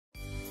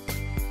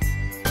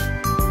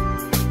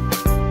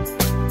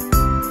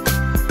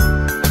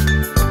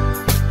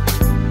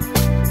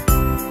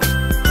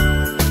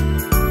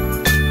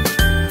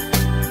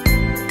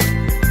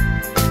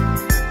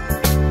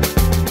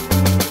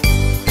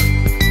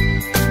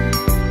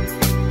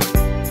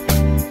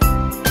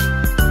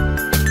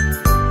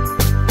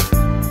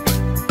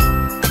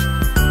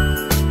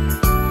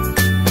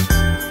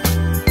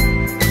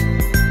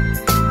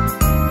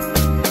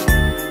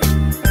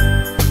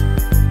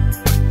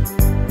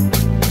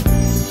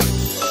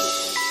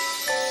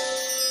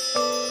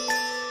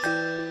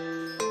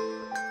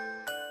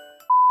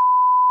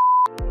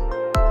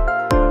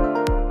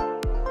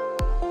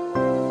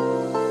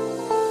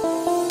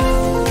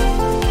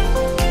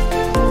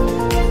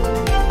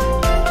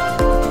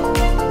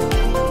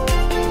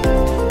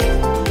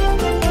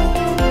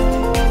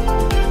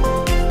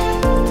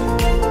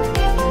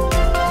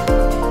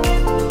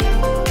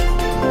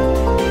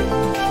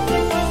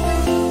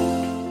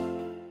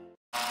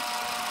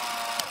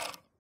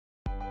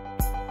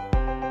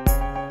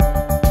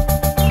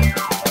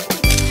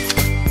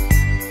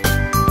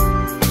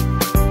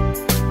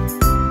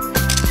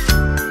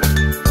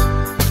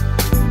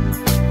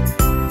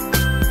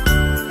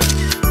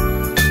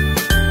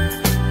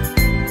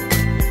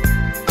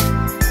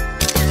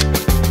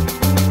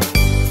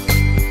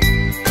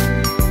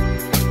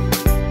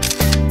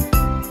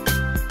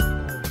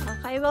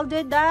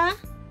do the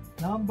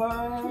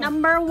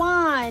number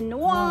one.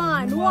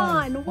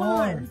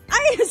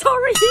 Ay,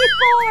 sorry,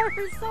 4.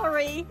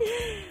 Sorry.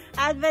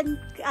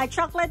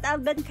 Chocolate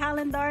advent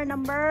calendar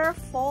number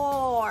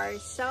 4.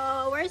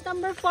 So where's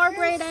number 4,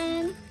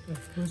 Brayden?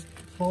 Who's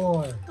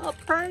 4? Oh,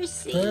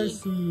 Percy.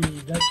 Percy,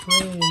 that's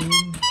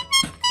rain.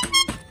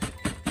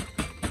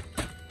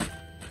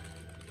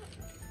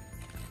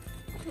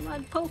 Come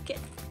on, poke it.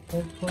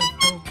 Poke.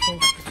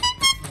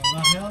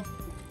 Wanna help?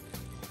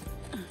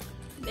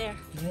 There.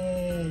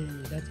 Yay,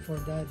 that's for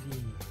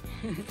Daddy.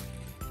 You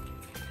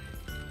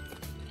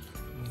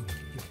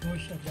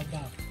push at the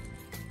back.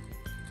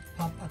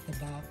 Pop at the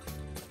back.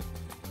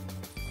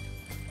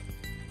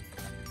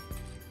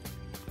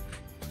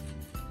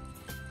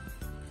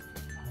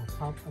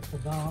 Pop at the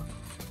back.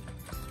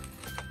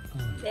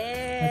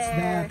 There. What's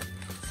that?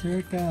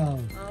 Circle.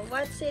 Oh,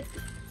 what's it?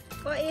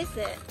 What is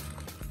it?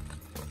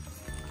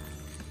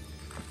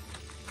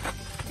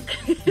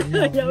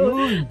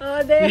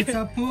 Oh, there. It's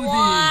a pudding.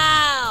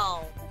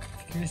 Wow.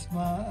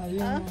 Christmas,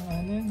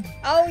 ayun,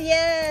 Oh,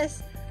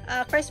 yes.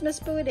 Christmas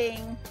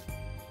pudding.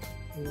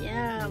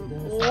 Yum.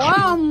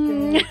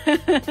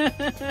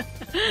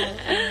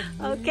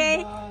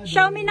 Okay.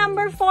 Show me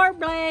number 4,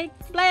 Blake.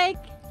 Blake.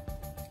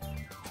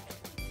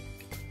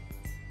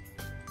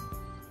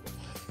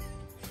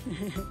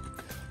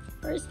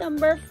 Where's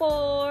number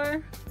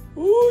 4?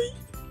 Uy!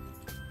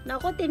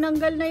 Naku,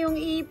 tinanggal na yung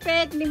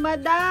ipit ni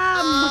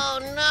Madam. Oh,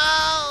 no!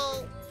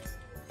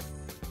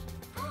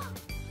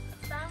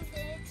 Found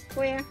it.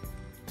 Where?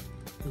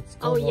 It's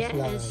Oh,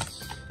 camouflage.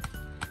 yes.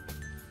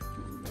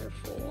 Number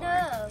 4.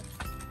 No.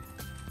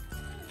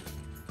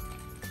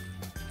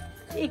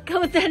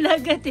 Ikaw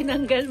talaga,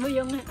 tinanggal mo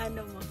yung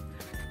ano mo.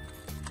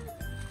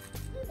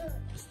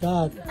 What's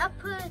that? A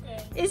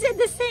pudding. Is it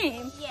the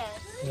same? Yes.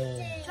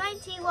 Yeah.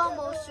 21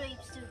 more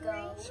sweeps to go.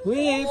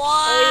 Sweep!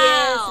 Oh,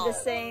 yes, the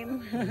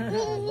same.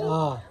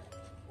 Ah.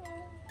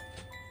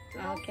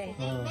 Okay.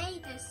 They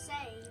made the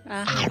same.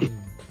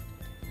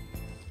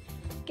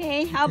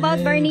 Okay, how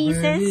about Bernice,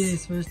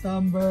 Bernice's? where's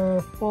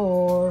number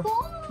 4?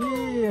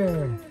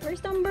 Here. Where's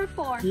number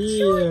 4?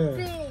 Here.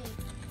 Big.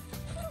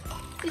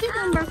 Is it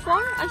number 4?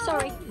 Oh,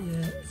 sorry.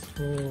 Yes,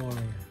 4.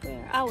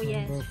 Where? Oh,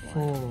 yes. Number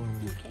 4. 4.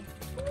 Okay.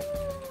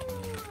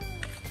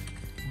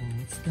 Oh,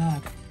 what's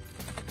that?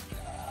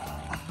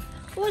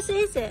 What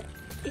is it?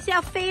 Is it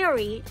a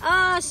fairy?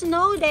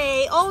 Snow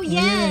day. Oh,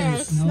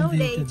 yes. Yes, snow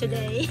day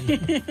today.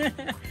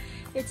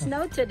 It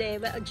snowed today,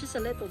 but just a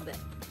little bit.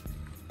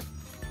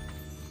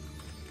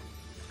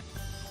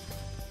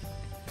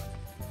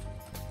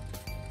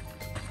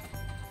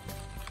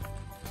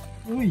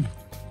 Uy!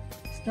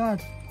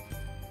 Start!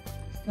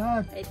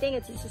 Start! I think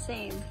it's the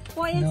same.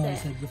 What is No, it?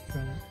 it's a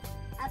different.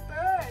 A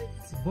bird.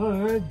 It's a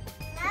bird.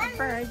 A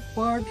bird.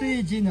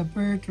 Partridge in a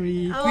pear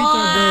tree. Oh,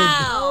 Tweeter bird.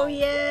 Oh,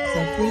 yes. It's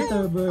a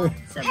tweeter bird.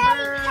 It's a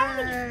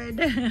bird.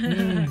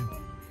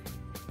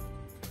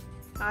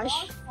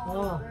 Hush.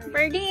 Oh,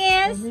 Birdie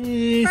is.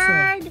 Bernice.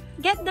 Bird.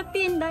 Get the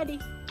pin, Daddy.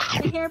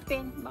 The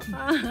hairpin.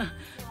 Baka.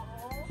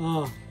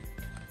 Oh.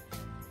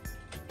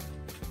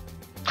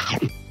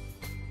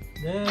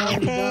 There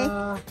Okay.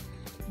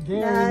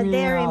 the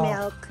Dairy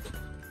milk.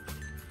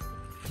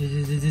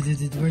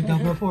 Where's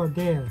number 4?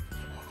 There.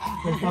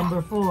 Where's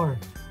number 4?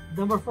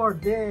 Number 4,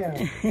 there.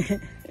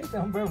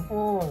 Number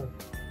 4.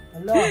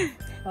 Hello.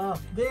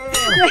 There.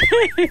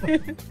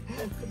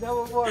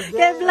 Number 4, Get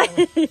there.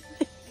 Blake.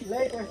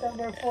 Later,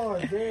 number 4,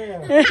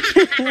 there.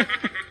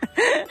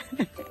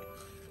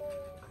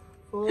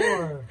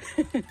 4.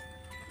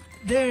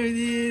 There it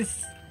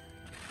is.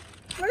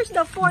 Where's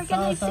the 4? Can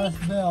I see?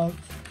 Salsa's belt.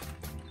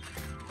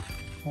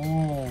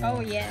 Oh. Oh,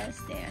 yes.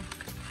 There.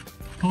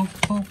 Poke,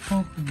 poke,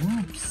 poke.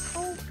 Whoops.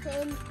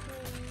 Open.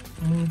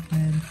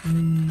 Open,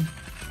 please.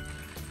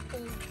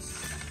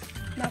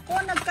 Naku,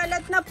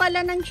 nagkalat na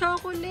pala ng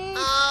chocolate.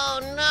 Oh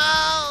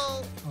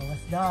no! Oh,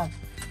 what's that?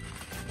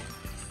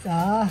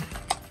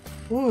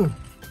 Ooh, What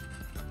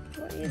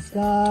what's is it?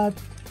 that?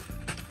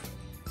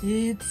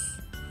 It's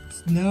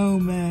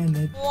snowman.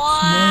 It's Is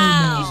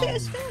snowman. it a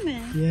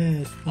snowman?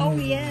 Yes. Oh,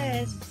 snowman.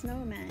 yes.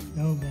 Snowman.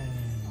 Snowman.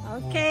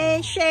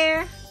 Okay,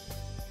 share.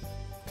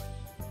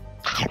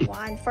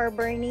 1 for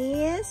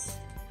Bernice.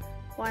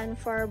 1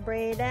 for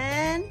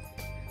Brayden.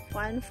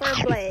 1 for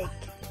Blake.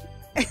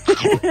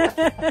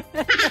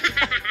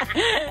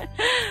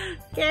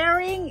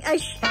 Caring,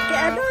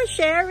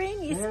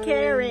 sharing is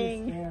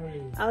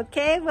caring.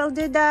 Okay, we'll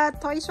do the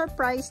toy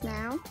surprise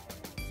now.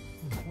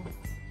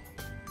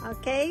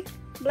 Okay,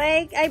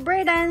 Blake,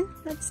 Brayden,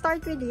 let's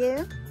start with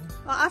you.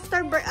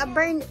 After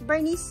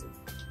Bernice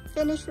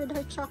finish with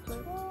her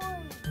chocolate.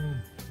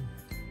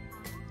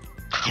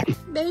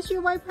 There's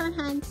your wipe her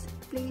hands,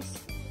 please.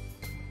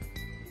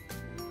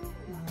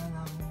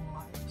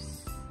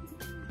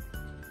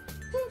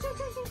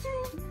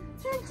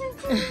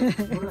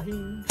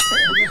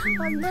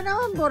 Huwag mo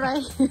naman,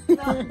 buray.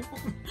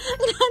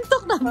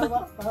 Inantok naman.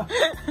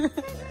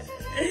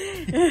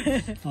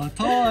 Oh,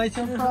 toy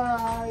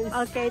surprise!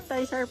 Okay,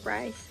 toy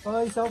surprise.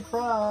 Toy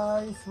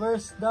surprise!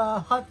 Where's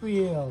the Hot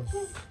Wheels?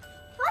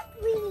 Hot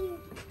Wheels.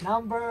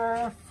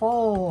 Number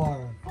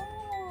 4.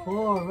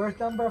 4. Where's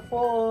number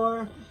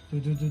 4?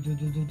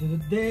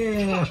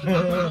 There.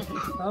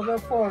 Number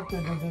 4.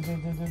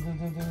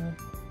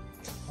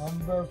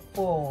 Number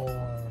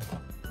 4.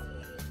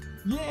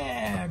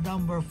 Yeah,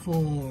 number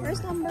 4.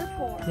 Where's number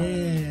 4?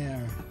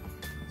 There.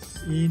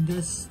 In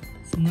the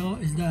snow,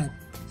 is that?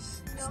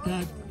 Is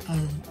that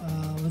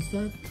what's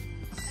that?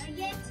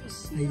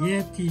 A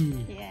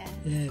Yeti. Yeah.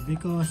 Yeah,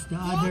 because the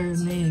other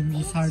name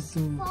is hard to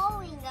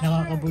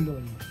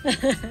nakakabuloy.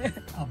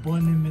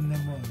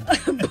 Abominable.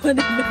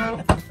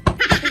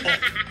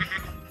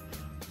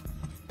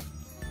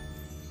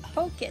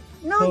 Poke it.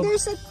 No, Poke.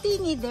 there's a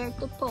thingy there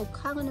to poke.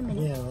 Hang on a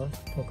minute. Yeah, well,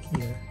 poke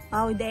here.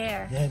 Oh,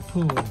 there. Then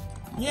pull.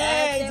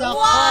 Yeah, it's a Wow!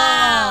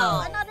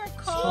 car. Another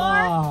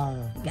car.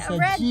 Car. It's A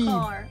red Jeep.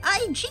 car. Ah,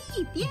 a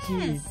Jeep. Yes.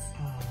 Jeep.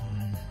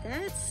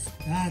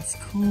 That's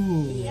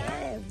cool.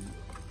 Yeah.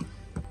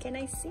 Can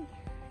I see?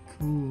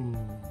 Cool.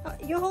 Oh,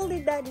 you hold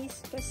it,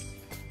 daddies. Cause...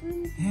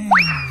 Wait.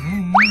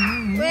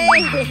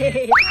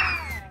 Wait.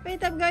 Wait,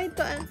 I'm going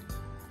to...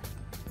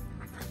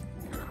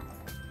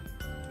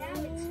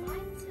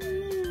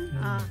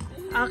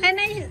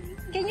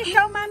 Can you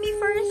show mommy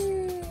first?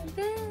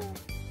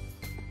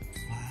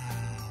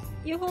 Wow.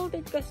 You hold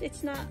it because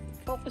it's not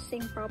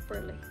focusing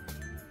properly.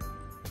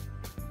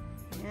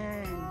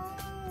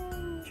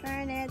 Yan.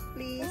 Turn it,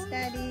 please,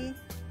 daddy.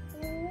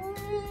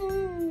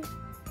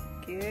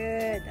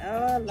 Good.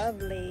 Oh,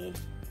 lovely.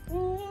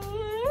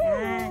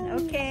 Yan.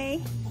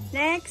 Okay.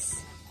 Next.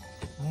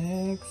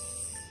 Next.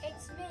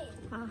 It's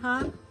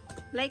me.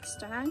 Blake's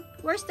turn.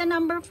 Where's the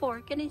number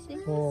 4? Can I see?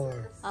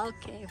 4.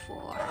 Okay,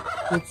 4.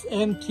 It's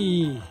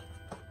empty.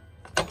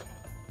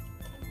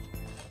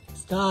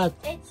 Start.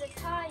 It's a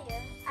tire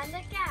and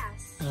a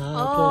gas.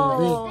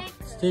 Okay, read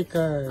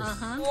stickers.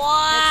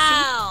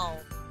 Wow.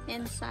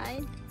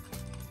 Inside.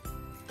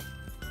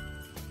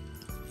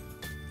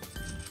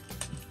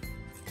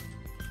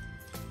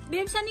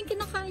 Babe, saan yung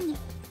kinakain niya?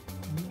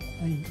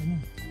 Ay, ano?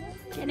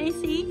 Can I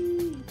see?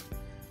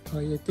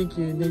 Oh, you think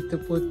you need to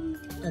put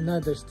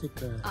another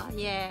sticker. Oh,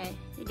 yeah.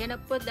 You're gonna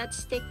put that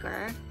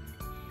sticker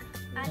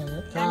And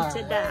onto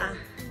the...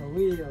 a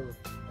wheel.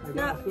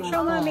 No,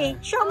 show mommy.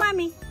 Show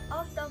mommy.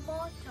 Of the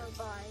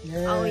motorbike.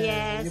 Yeah, Oh,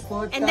 yes. you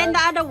put And then the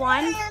that other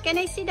one. Can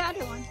I see the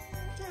other one?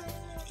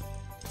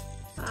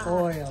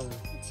 oil.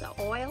 It's a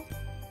oil.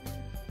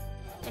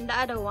 And the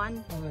other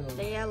one. Oil.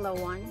 The yellow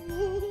one.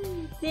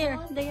 There,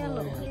 the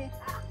yellow Oil. one.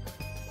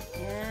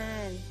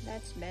 Yan.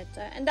 That's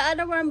better. And the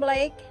other one,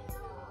 Blake?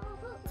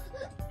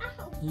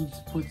 You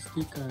just put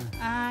sticker.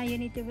 Ah, you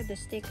need to put the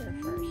sticker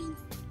first.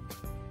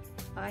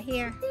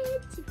 Here.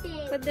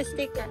 Put the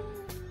sticker.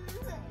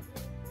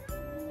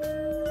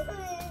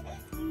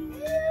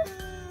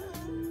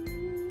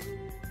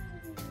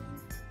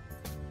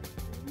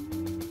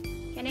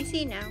 Can I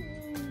see now?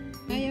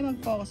 Ayaw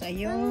mag-focus.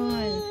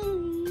 Ayun.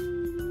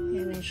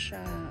 Yan na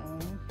siya.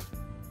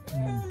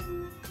 Oh.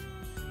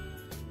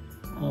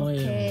 Oil.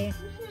 Okay.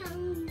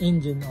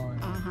 Engine oil.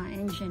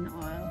 Engine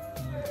oil.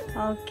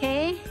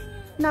 Okay.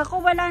 Naku,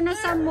 wala na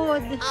sa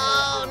mood.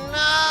 Oh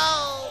no!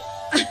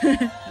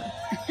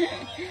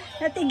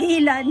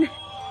 Natigilan.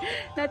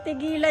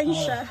 Natigilan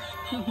siya.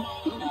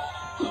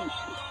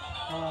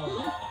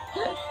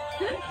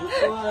 This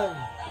one.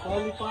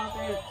 Polly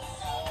Pocket.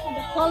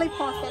 The Polly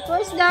Pocket.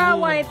 Where's the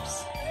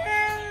wipes?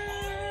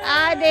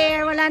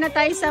 There. Wala na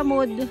tayo sa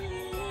mood.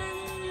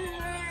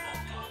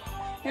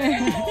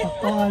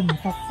 Takpan.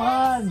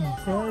 Takpan.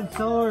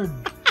 Sword.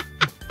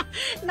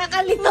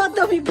 Nakalito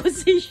to may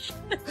position.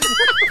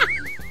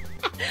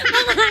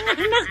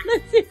 Anak na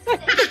si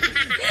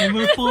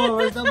Number 4.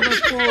 Where's number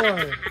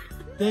 4?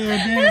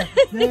 There.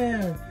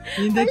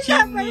 In the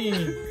chimney.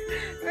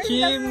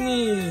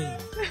 Chimney.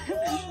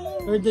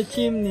 Where's the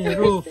chimney?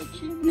 Roof.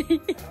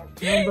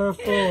 Number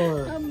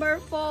 4.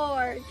 Number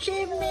 4.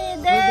 Chimney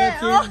Where's there.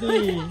 the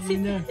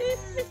chimney?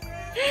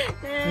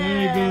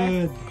 Very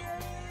good.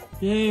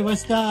 Yay,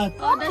 what's that?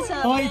 Oh, that's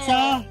a Oh, bear. it's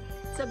a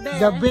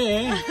It's a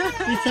bear.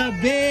 It's a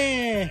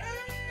bear.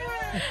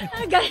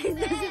 Galing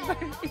na si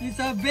Barbie. It's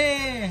a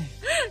bear.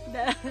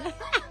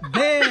 Bear.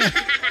 Bear.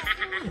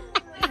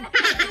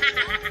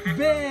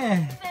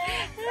 Bear.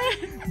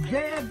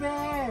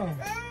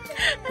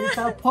 It's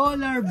a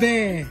polar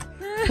bear.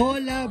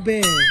 Polar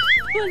bear.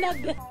 Wala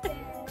bear.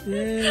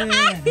 Yeah.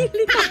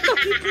 Lito to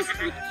may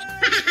position.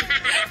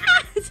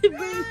 Si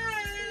Barbie.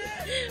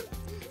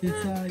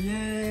 It's a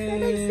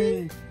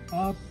yay.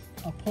 A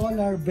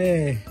polar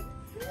bear.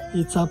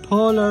 It's a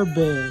polar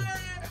bear.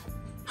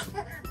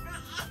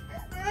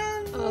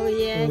 Oh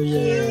yeah, Oh,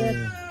 cute.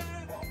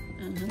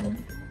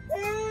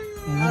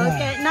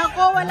 Okay,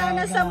 nako, wala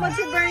na sa mood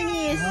si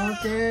Bernice.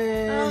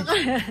 Okay.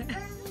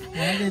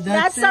 Okay,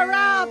 That's a it.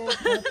 wrap.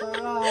 That's a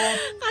wrap.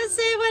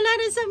 Kasi wala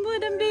na sa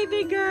mood ang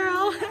baby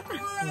girl.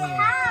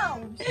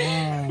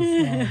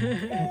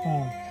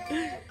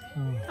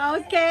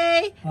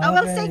 Okay. I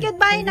will say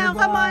goodbye now.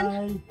 Come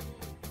on.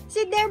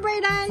 Sit there,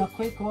 Brayden. It's a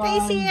quick one.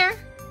 Face here.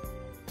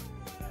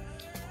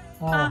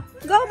 Oh.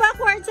 Go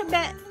backwards a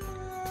bit.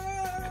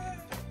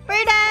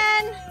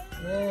 Brayden.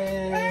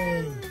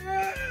 Yay!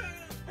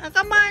 Oh,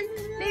 come on.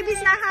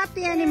 Baby's not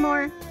happy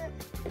anymore.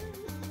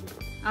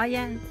 Oh,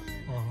 yan.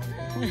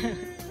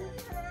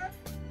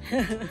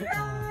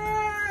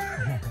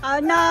 Oh,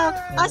 no.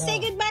 Oh, say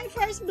goodbye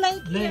first,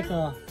 Blake. Blake,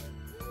 oh.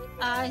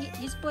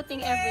 He's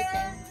putting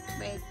everything.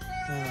 Wait.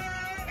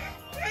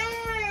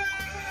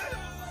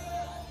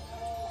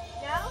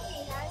 Now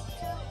he has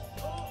two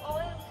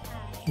oil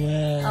cans.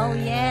 Yeah. Oh,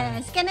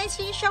 yes. Can I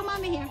see? Show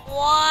mommy here.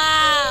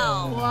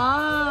 Wow!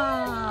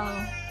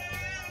 Wow.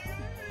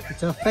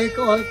 It's a fake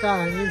oil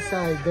can.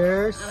 Inside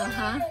there's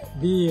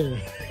beer.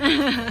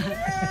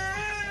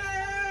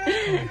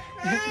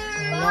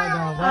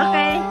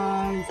 Okay.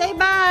 Say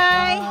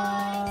bye.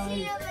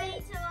 See you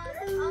later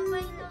on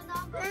window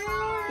number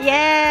 4.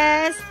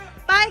 Yes.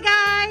 Bye,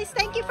 guys.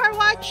 Thank you for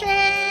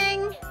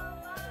watching.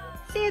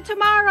 See you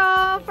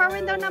tomorrow for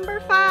window number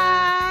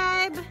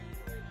 5.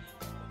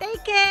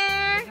 Take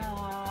care.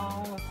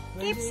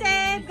 Keep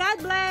safe. God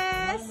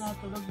bless.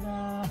 Natulog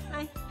na.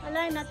 Ay,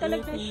 wala.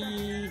 Natulog na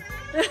siya.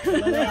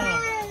 Wala.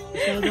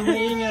 Masyado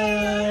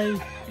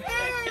maingay.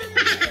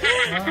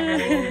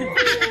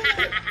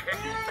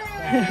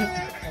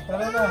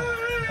 Tara na.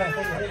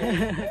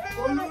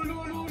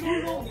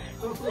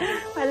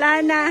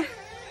 Wala na.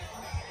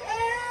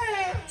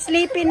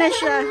 Sleepy na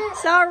siya.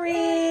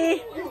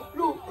 Sorry.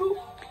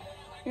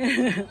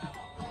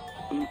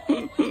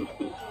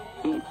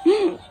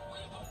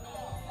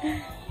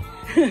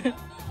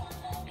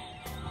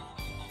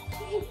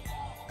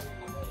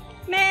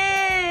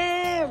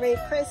 Merry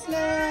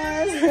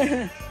Christmas.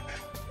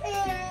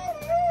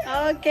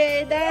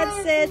 Okay,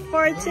 that's it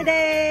for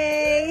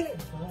today.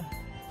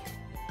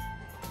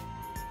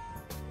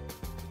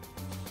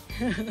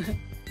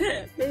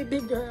 Baby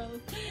girl.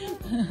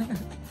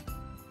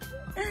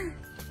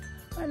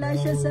 Wala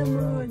siya sa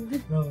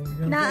mood.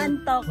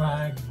 Naantok.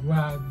 Wag,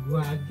 wag,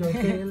 wag your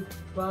tail.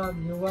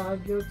 Wag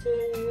your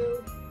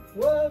tail.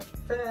 Wag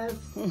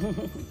fast.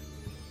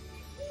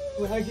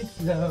 Wag it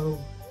slow.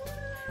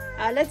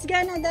 Let's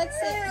go na. That's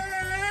it.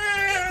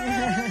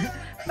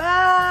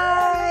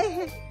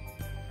 Bye.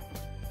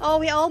 Oh,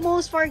 we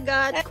almost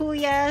forgot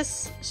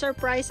Kuya's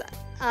surprise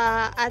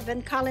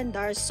advent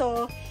calendar.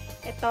 So,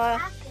 ito,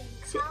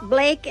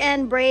 Blake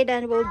and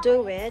Brayden will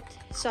do it.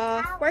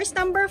 So, where's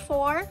number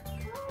 4?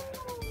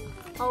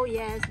 Oh,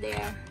 yes,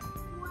 there.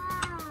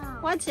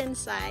 Wow! What's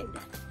inside?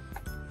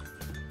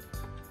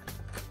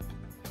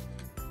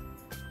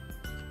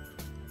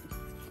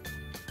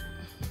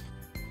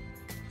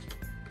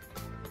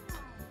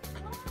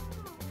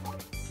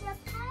 It's a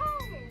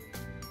pen.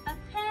 A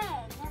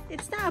pen.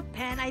 It's not a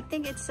pen. I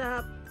think it's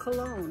a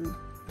cologne.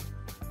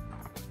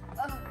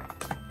 Oh.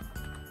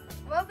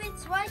 Well,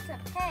 it's like a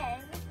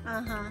pen.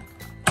 Uh-huh.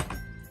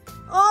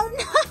 Oh,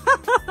 no!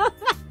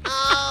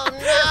 Oh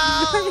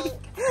no!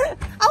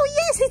 Oh,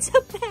 yes, it's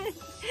a pen.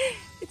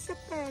 It's a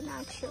pen,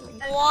 actually.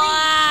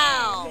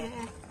 Wow!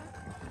 Yeah.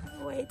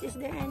 Wait, is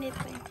there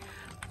anything?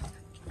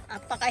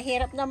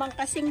 Apakahirap naman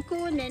kasing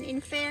kunin,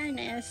 in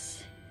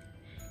fairness.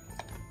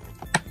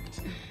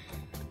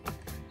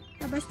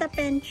 Basta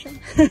pen siya.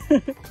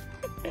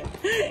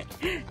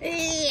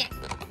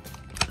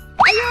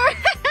 Ayun!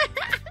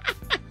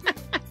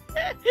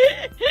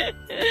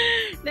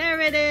 There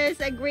it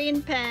is, a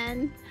green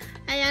pen.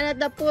 Ayan, at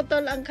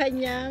naputol ang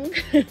kanyang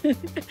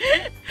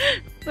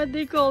what do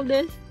you call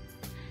this?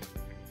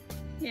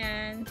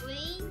 Yan.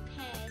 Green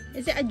pen.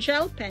 Is it a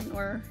gel pen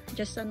or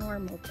just a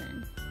normal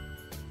pen?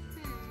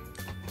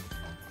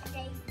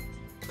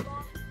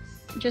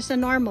 Just a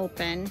normal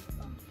pen.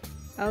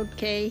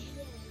 Okay.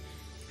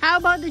 How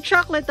about the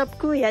chocolate of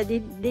Kuya?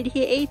 Did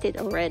he ate it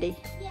already?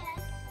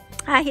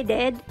 Yes. He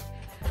did?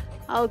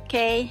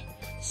 Okay.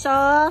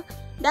 So,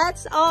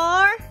 that's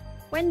our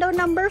window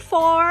number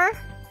 4.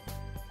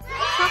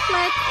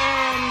 Chocolate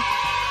and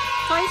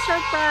toy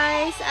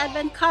surprise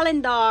advent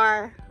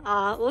calendar.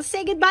 We'll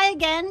say goodbye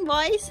again,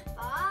 boys.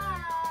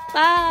 Bye.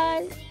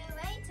 Bye. See you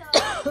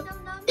later. Window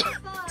number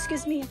 5.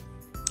 Excuse me.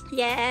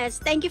 Yes,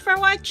 thank you for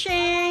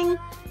watching.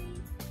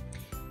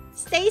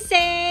 Stay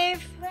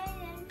safe.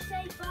 Brayden,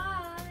 say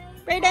bye.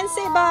 Brayden,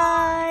 say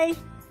bye.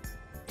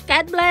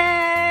 God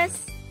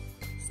bless.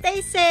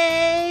 Stay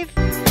safe.